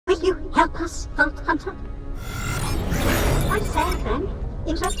us, Vault Hunter? I say then,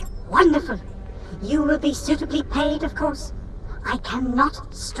 interest? Wonderful. You will be suitably paid, of course. I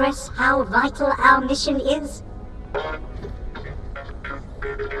cannot stress how vital our mission is.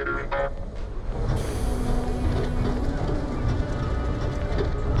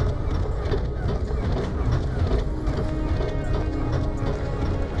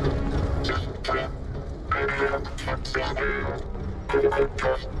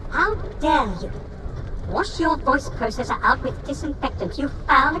 How dare you? Wash your voice processor out with disinfectant, you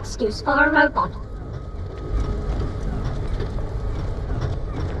foul excuse for a robot.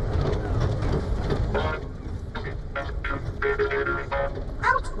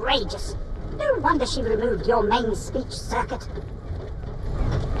 Outrageous! No wonder she removed your main speech circuit.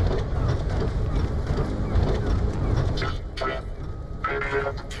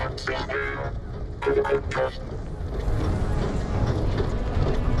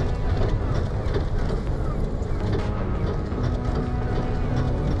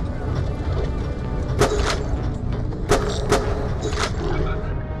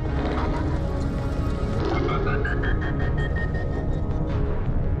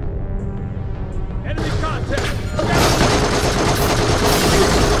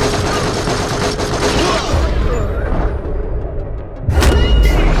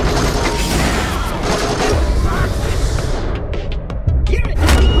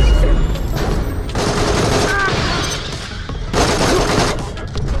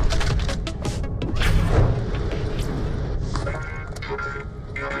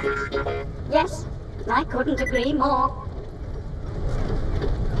 Yes, I couldn't agree more.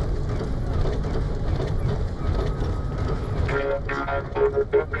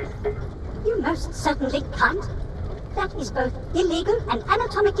 You most certainly can't. That is both illegal and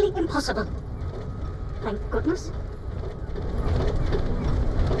anatomically impossible. Thank goodness.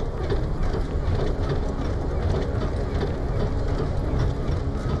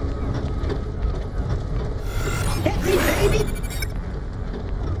 Hit me, baby!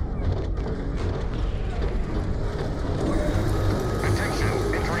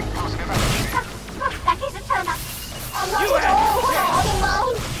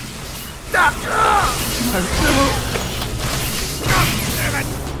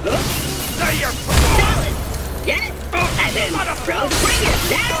 Get it? And then throw bring it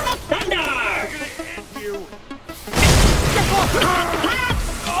down the thunder! You.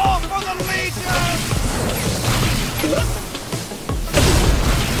 Oh, for the Legion!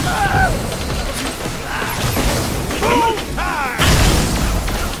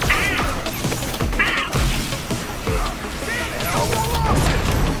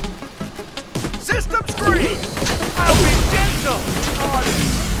 System screen! I'll be gentle!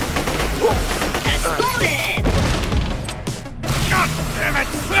 Exploded! God damn it!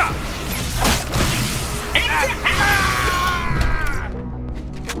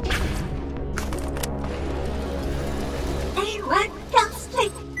 They were ghastly.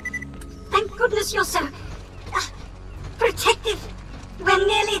 Thank goodness you're so protective. We're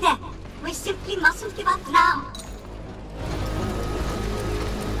nearly there. We simply mustn't give up now.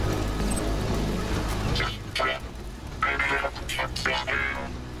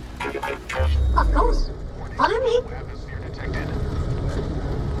 Of course. Follow me.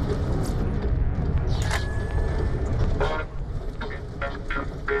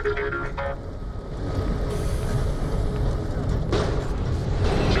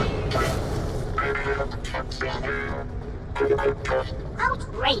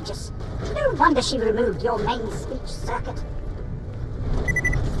 Outrageous! No wonder she removed your main speech circuit.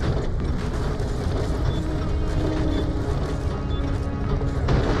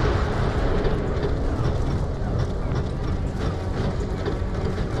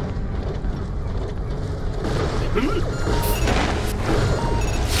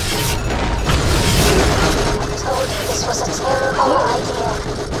 Told you this was a terrible idea.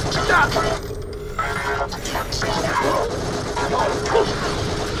 Stop!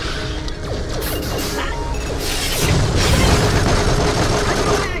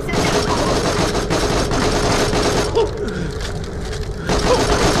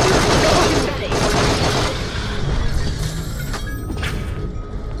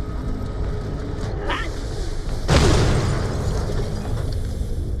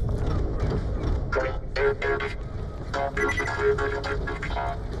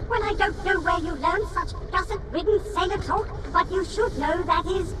 Well, I don't know where you learned such gusset-ridden sailor talk, but you should know that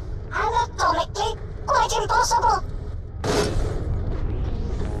is Anatomically quite impossible.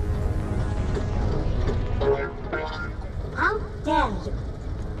 How dare you?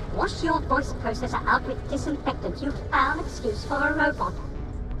 Wash your voice processor out with disinfectant, you foul excuse for a robot.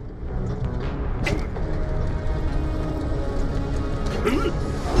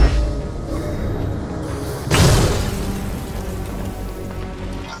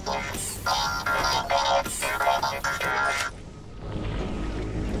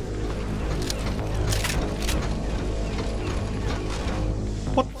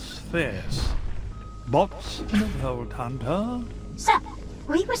 this? Bots in a Vault Hunter? Sir,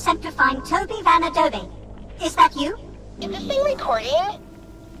 we were sent to find Toby Van Adobe. Is that you? Is this thing recording?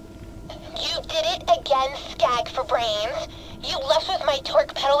 You did it again, Skag for brains. You left with my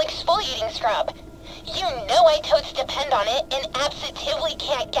torque pedal exfoliating scrub. You know I totes depend on it and absolutely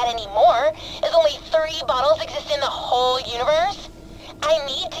can't get any more, as only 3 bottles exist in the whole universe. I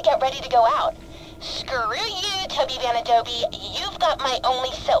need to get ready to go out. Screw you, Toby Van Adobe. You've got my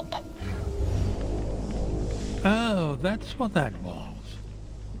only soap. Oh, that's what that was.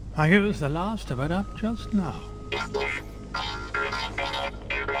 I used the last of it up just now.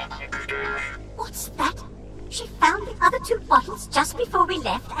 What's that? She found the other 2 bottles just before we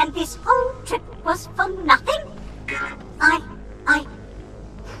left, and this whole trip was for nothing?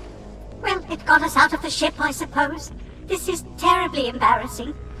 Well, it got us out of the ship, I suppose. This is terribly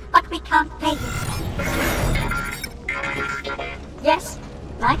embarrassing, but we can't pay you. Yes,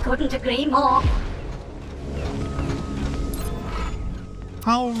 I couldn't agree more.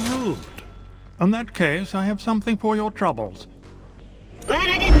 How rude. In that case, I have something for your troubles. Let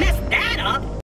it